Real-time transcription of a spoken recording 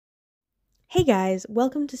Hey guys,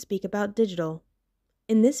 welcome to Speak About Digital.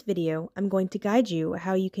 In this video, I'm going to guide you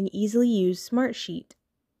how you can easily use Smartsheet.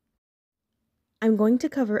 I'm going to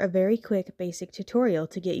cover a very quick basic tutorial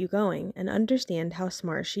to get you going and understand how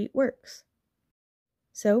Smartsheet works.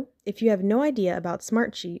 So, if you have no idea about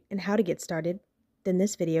Smartsheet and how to get started, then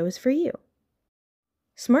this video is for you.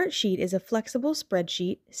 Smartsheet is a flexible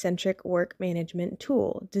spreadsheet-centric work management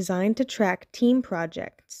tool designed to track team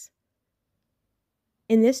projects.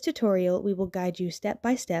 In this tutorial, we will guide you step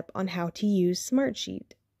by step on how to use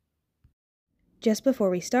Smartsheet. Just before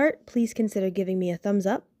we start, please consider giving me a thumbs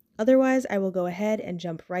up, otherwise I will go ahead and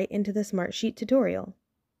jump right into the Smartsheet tutorial.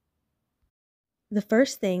 The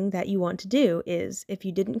first thing that you want to do is, if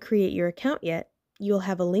you didn't create your account yet, you'll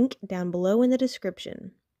have a link down below in the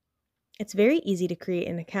description. It's very easy to create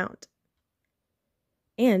an account.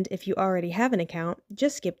 And if you already have an account,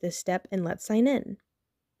 just skip this step and let's sign in.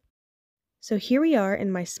 So here we are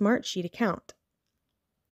in my Smartsheet account.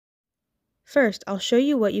 First, I'll show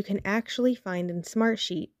you what you can actually find in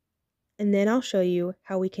Smartsheet, and then I'll show you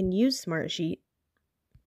how we can use Smartsheet.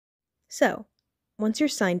 So, once you're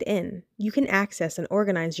signed in, you can access and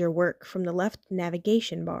organize your work from the left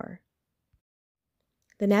navigation bar.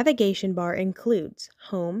 The navigation bar includes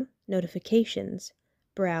Home, Notifications,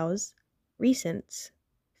 Browse, Recents,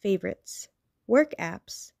 Favorites, Work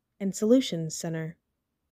Apps, and Solutions Center.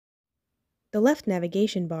 The left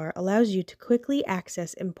navigation bar allows you to quickly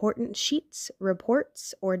access important sheets,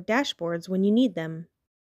 reports, or dashboards when you need them.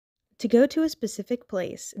 To go to a specific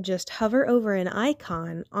place, just hover over an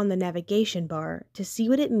icon on the navigation bar to see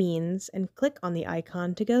what it means and click on the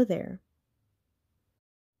icon to go there.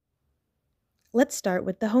 Let's start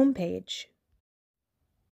with the home page.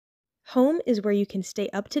 Home is where you can stay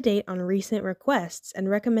up to date on recent requests and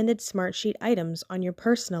recommended Smartsheet items on your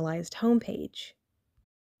personalized home page.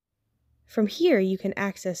 From here, you can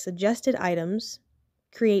access suggested items,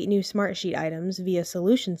 create new Smartsheet items via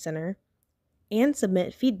Solution Center, and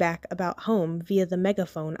submit feedback about Home via the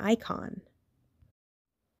megaphone icon.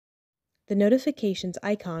 The notifications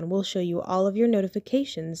icon will show you all of your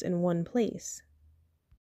notifications in one place.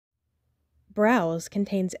 Browse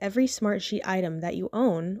contains every Smartsheet item that you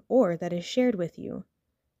own or that is shared with you.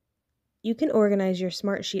 You can organize your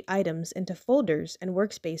Smartsheet items into folders and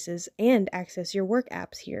workspaces and access your work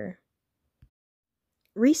apps here.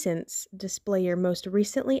 Recents display your most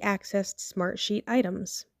recently accessed Smartsheet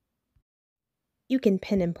items. You can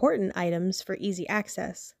pin important items for easy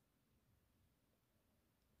access.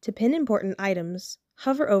 To pin important items,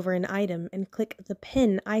 hover over an item and click the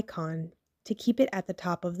pin icon to keep it at the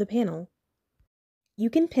top of the panel. You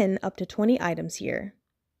can pin up to 20 items here.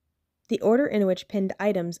 The order in which pinned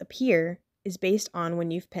items appear is based on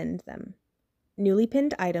when you've pinned them. Newly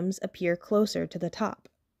pinned items appear closer to the top.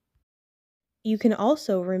 You can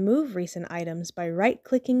also remove recent items by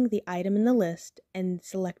right-clicking the item in the list and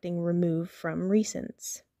selecting Remove from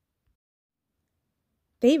Recents.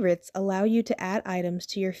 Favorites allow you to add items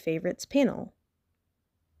to your Favorites panel.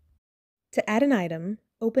 To add an item,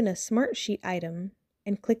 open a Smartsheet item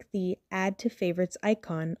and click the Add to Favorites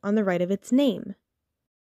icon on the right of its name.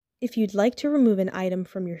 If you'd like to remove an item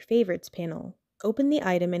from your Favorites panel, open the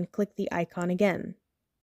item and click the icon again.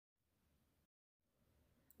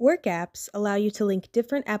 Work apps allow you to link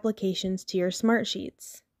different applications to your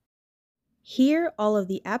Smartsheets. Here, all of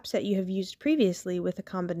the apps that you have used previously with a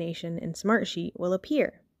combination in Smartsheet will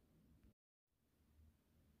appear.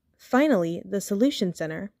 Finally, the Solution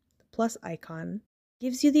Center, the plus icon,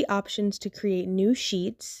 gives you the options to create new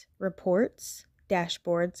sheets, reports,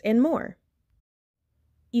 dashboards, and more.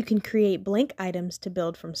 You can create blank items to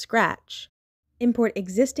build from scratch, import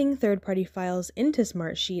existing third-party files into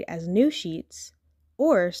Smartsheet as new sheets,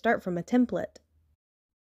 or start from a template.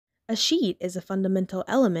 A sheet is a fundamental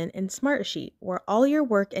element in Smartsheet where all your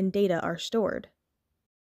work and data are stored.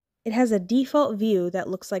 It has a default view that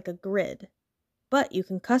looks like a grid, but you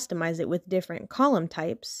can customize it with different column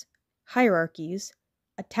types, hierarchies,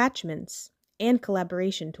 attachments, and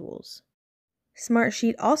collaboration tools.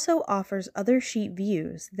 Smartsheet also offers other sheet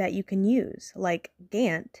views that you can use, like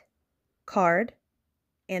Gantt, Card,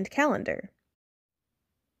 and Calendar.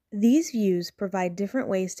 These views provide different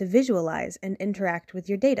ways to visualize and interact with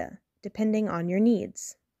your data, depending on your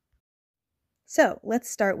needs. So, let's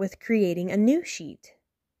start with creating a new sheet.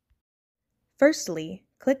 Firstly,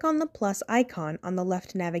 click on the plus icon on the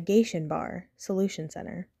left navigation bar, Solution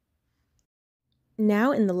Center.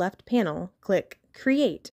 Now in the left panel, click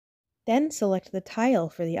Create. Then select the tile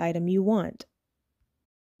for the item you want.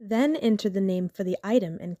 Then enter the name for the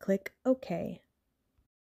item and click OK.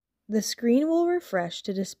 The screen will refresh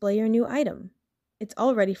to display your new item. It's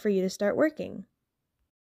all ready for you to start working.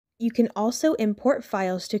 You can also import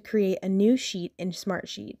files to create a new sheet in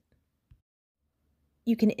Smartsheet.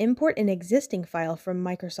 You can import an existing file from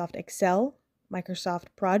Microsoft Excel, Microsoft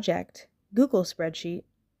Project, Google Spreadsheet,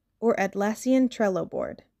 or Atlassian Trello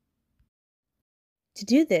board. To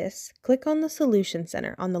do this, click on the Solution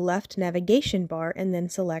Center on the left navigation bar and then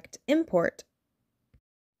select Import.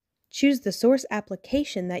 Choose the source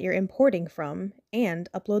application that you're importing from and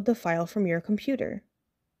upload the file from your computer.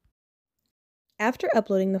 After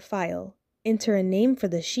uploading the file, enter a name for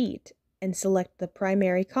the sheet and select the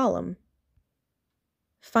primary column.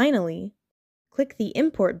 Finally, click the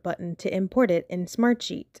Import button to import it in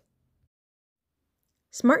Smartsheet.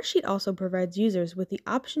 Smartsheet also provides users with the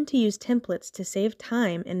option to use templates to save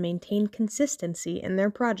time and maintain consistency in their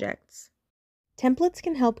projects. Templates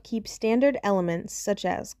can help keep standard elements such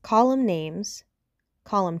as column names,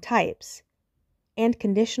 column types, and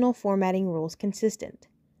conditional formatting rules consistent,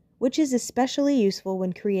 which is especially useful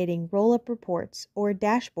when creating roll-up reports or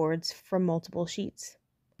dashboards from multiple sheets.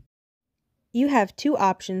 You have two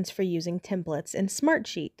options for using templates in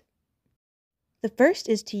Smartsheet. The first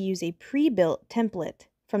is to use a pre-built template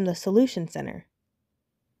from the Solution Center.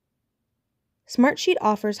 Smartsheet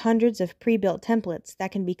offers hundreds of pre-built templates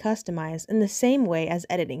that can be customized in the same way as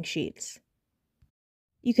editing sheets.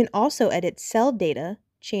 You can also edit cell data,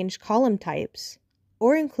 change column types,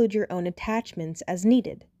 or include your own attachments as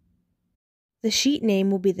needed. The sheet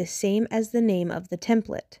name will be the same as the name of the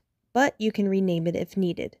template, but you can rename it if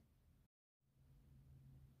needed.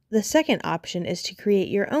 The second option is to create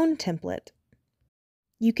your own template.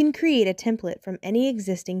 You can create a template from any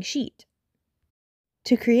existing sheet.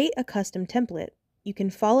 To create a custom template, you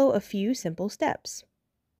can follow a few simple steps.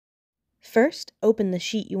 First, open the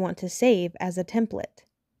sheet you want to save as a template.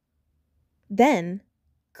 Then,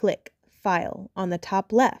 click File on the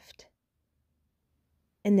top left,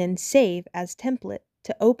 and then Save as Template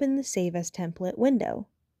to open the Save as Template window.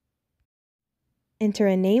 Enter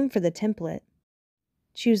a name for the template,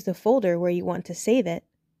 choose the folder where you want to save it,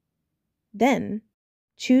 then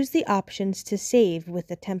choose the options to save with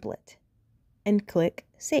the template, and click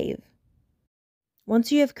Save.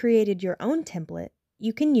 Once you have created your own template,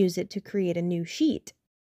 you can use it to create a new sheet.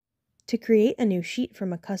 To create a new sheet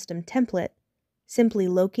from a custom template, simply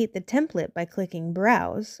locate the template by clicking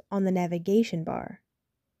Browse on the navigation bar.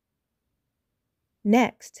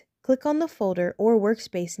 Next, click on the folder or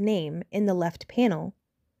workspace name in the left panel,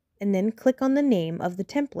 and then click on the name of the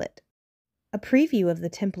template. A preview of the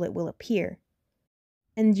template will appear,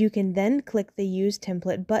 and you can then click the Use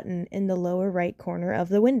Template button in the lower right corner of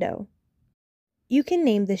the window. You can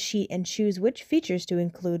name the sheet and choose which features to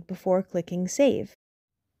include before clicking Save.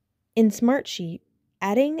 In Smartsheet,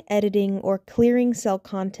 adding, editing, or clearing cell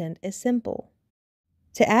content is simple.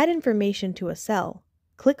 To add information to a cell,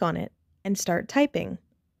 click on it and start typing.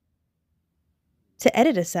 To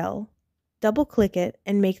edit a cell, double-click it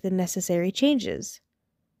and make the necessary changes.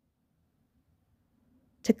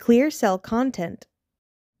 To clear cell content,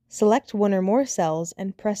 select one or more cells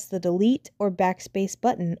and press the Delete or Backspace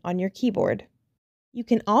button on your keyboard. You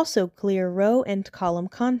can also clear row and column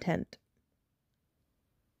content.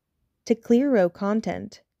 To clear row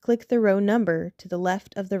content, click the row number to the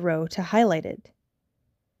left of the row to highlight it,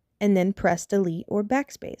 and then press Delete or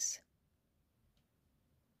Backspace.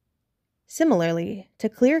 Similarly, to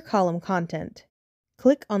clear column content,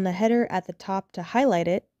 click on the header at the top to highlight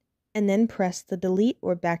it, and then press the Delete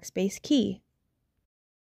or Backspace key.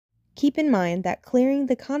 Keep in mind that clearing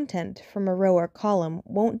the content from a row or column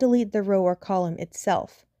won't delete the row or column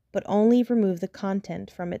itself, but only remove the content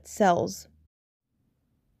from its cells.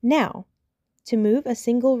 Now, to move a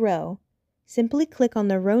single row, simply click on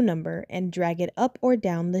the row number and drag it up or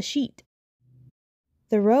down the sheet.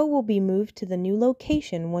 The row will be moved to the new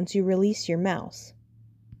location once you release your mouse.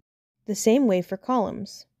 The same way for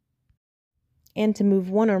columns. And to move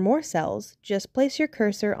one or more cells, just place your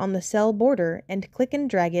cursor on the cell border and click and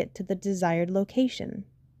drag it to the desired location.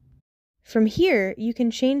 From here, you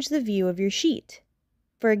can change the view of your sheet.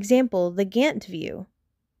 For example, the Gantt view,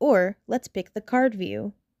 or let's pick the card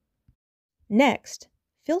view. Next,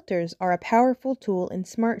 filters are a powerful tool in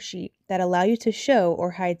Smartsheet that allow you to show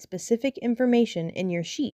or hide specific information in your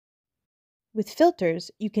sheet. With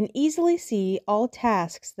filters, you can easily see all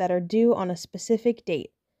tasks that are due on a specific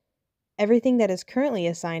date, everything that is currently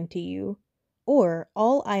assigned to you, or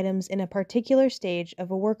all items in a particular stage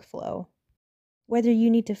of a workflow. Whether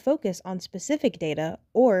you need to focus on specific data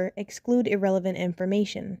or exclude irrelevant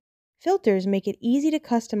information. Filters make it easy to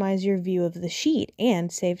customize your view of the sheet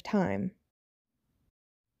and save time.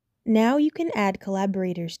 Now you can add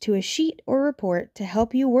collaborators to a sheet or report to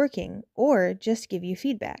help you working or just give you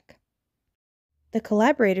feedback. The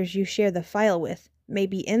collaborators you share the file with may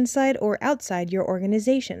be inside or outside your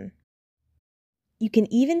organization. You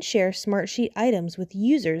can even share Smartsheet items with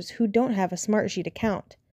users who don't have a Smartsheet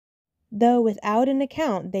account. Though without an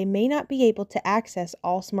account, they may not be able to access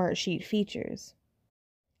all Smartsheet features.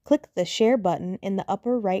 Click the Share button in the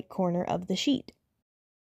upper right corner of the sheet.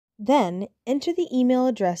 Then, enter the email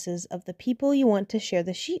addresses of the people you want to share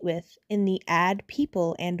the sheet with in the Add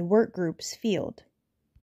People and Workgroups field.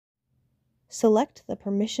 Select the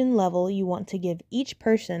permission level you want to give each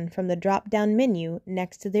person from the drop-down menu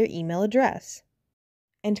next to their email address,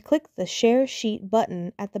 and click the Share Sheet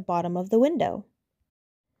button at the bottom of the window.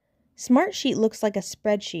 Smartsheet looks like a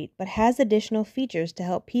spreadsheet but has additional features to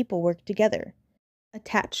help people work together.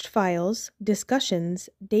 Attached files, discussions,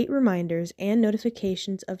 date reminders, and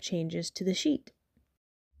notifications of changes to the sheet.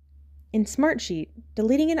 In Smartsheet,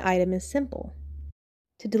 deleting an item is simple.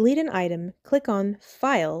 To delete an item, click on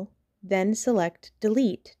File, then select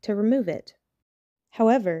Delete to remove it.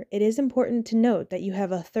 However, it is important to note that you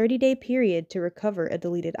have a 30-day period to recover a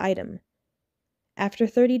deleted item. After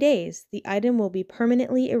 30 days, the item will be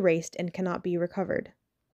permanently erased and cannot be recovered.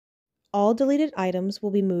 All deleted items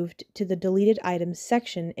will be moved to the Deleted Items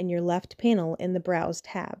section in your left panel in the Browse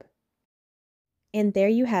tab. And there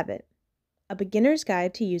you have it, a beginner's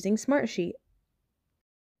guide to using Smartsheet.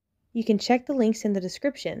 You can check the links in the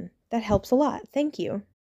description. That helps a lot, thank you.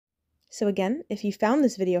 So again, if you found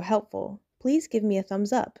this video helpful, please give me a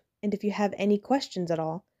thumbs up, and if you have any questions at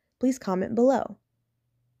all, please comment below.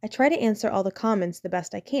 I try to answer all the comments the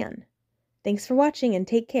best I can. Thanks for watching and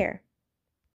take care.